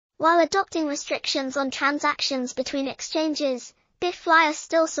While adopting restrictions on transactions between exchanges, bitFlyer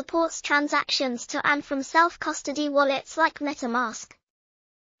still supports transactions to and from self-custody wallets like MetaMask.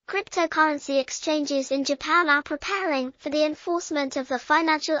 Cryptocurrency exchanges in Japan are preparing for the enforcement of the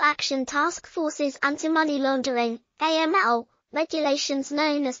Financial Action Task Force's anti-money laundering (AML) regulations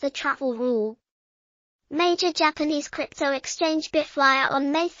known as the Travel Rule. Major Japanese crypto exchange bitFlyer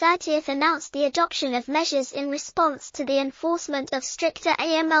on May 30 announced the adoption of measures in response to the enforcement of stricter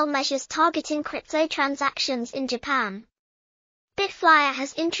AML measures targeting crypto transactions in Japan. bitFlyer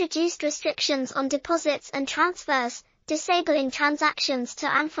has introduced restrictions on deposits and transfers, disabling transactions to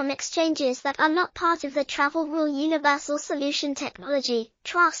and from exchanges that are not part of the Travel Rule Universal Solution Technology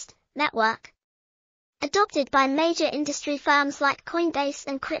 (Trust) network. Adopted by major industry firms like Coinbase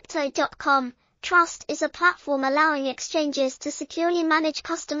and Crypto.com, Trust is a platform allowing exchanges to securely manage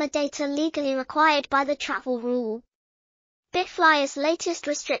customer data legally required by the Travel Rule. bitFlyer's latest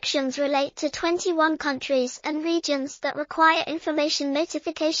restrictions relate to 21 countries and regions that require information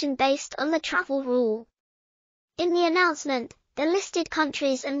notification based on the Travel Rule. In the announcement, the listed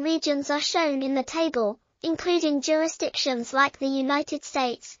countries and regions are shown in the table, including jurisdictions like the United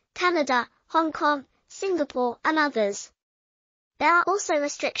States, Canada, Hong Kong, Singapore, and others. There are also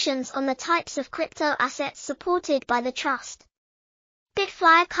restrictions on the types of crypto assets supported by the trust.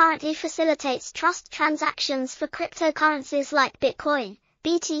 bitFlyer currently facilitates trust transactions for cryptocurrencies like Bitcoin,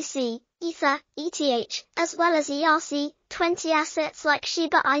 BTC, Ether, ETH, as well as ERC-20 assets like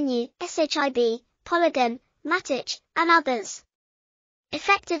Shiba Inu, SHIB, Polygon, Matic, and others.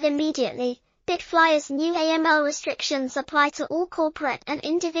 Effective immediately, bitFlyer's new AML restrictions apply to all corporate and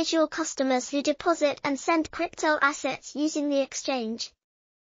individual customers who deposit and send crypto assets using the exchange.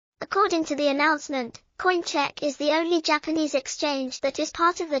 According to the announcement, Coincheck is the only Japanese exchange that is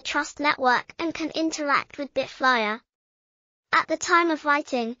part of the Trust network and can interact with bitFlyer. At the time of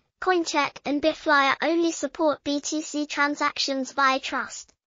writing, Coincheck and bitFlyer only support BTC transactions via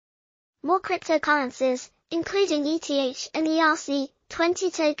Trust. More cryptocurrencies, including ETH and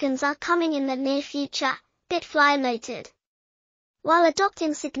ERC-20 tokens, are coming in the near future, bitFlyer noted. While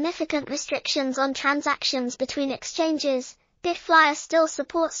adopting significant restrictions on transactions between exchanges, bitFlyer still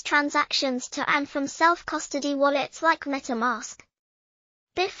supports transactions to and from self-custody wallets like MetaMask.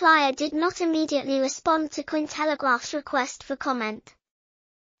 bitFlyer did not immediately respond to Cointelegraph's request for comment.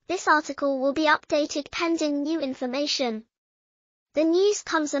 This article will be updated pending new information. The news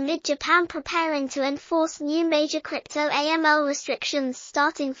comes amid Japan preparing to enforce new major crypto AML restrictions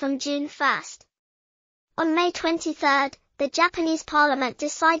starting from June 1. On May 23, the Japanese parliament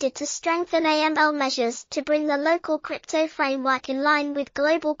decided to strengthen AML measures to bring the local crypto framework in line with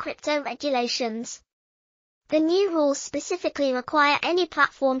global crypto regulations. The new rules specifically require any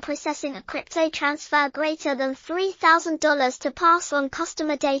platform processing a crypto transfer greater than $3,000 to pass on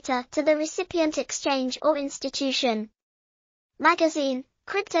customer data to the recipient exchange or institution. Magazine,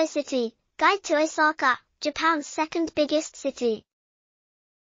 Crypto City, Guide to Osaka, Japan's second biggest city.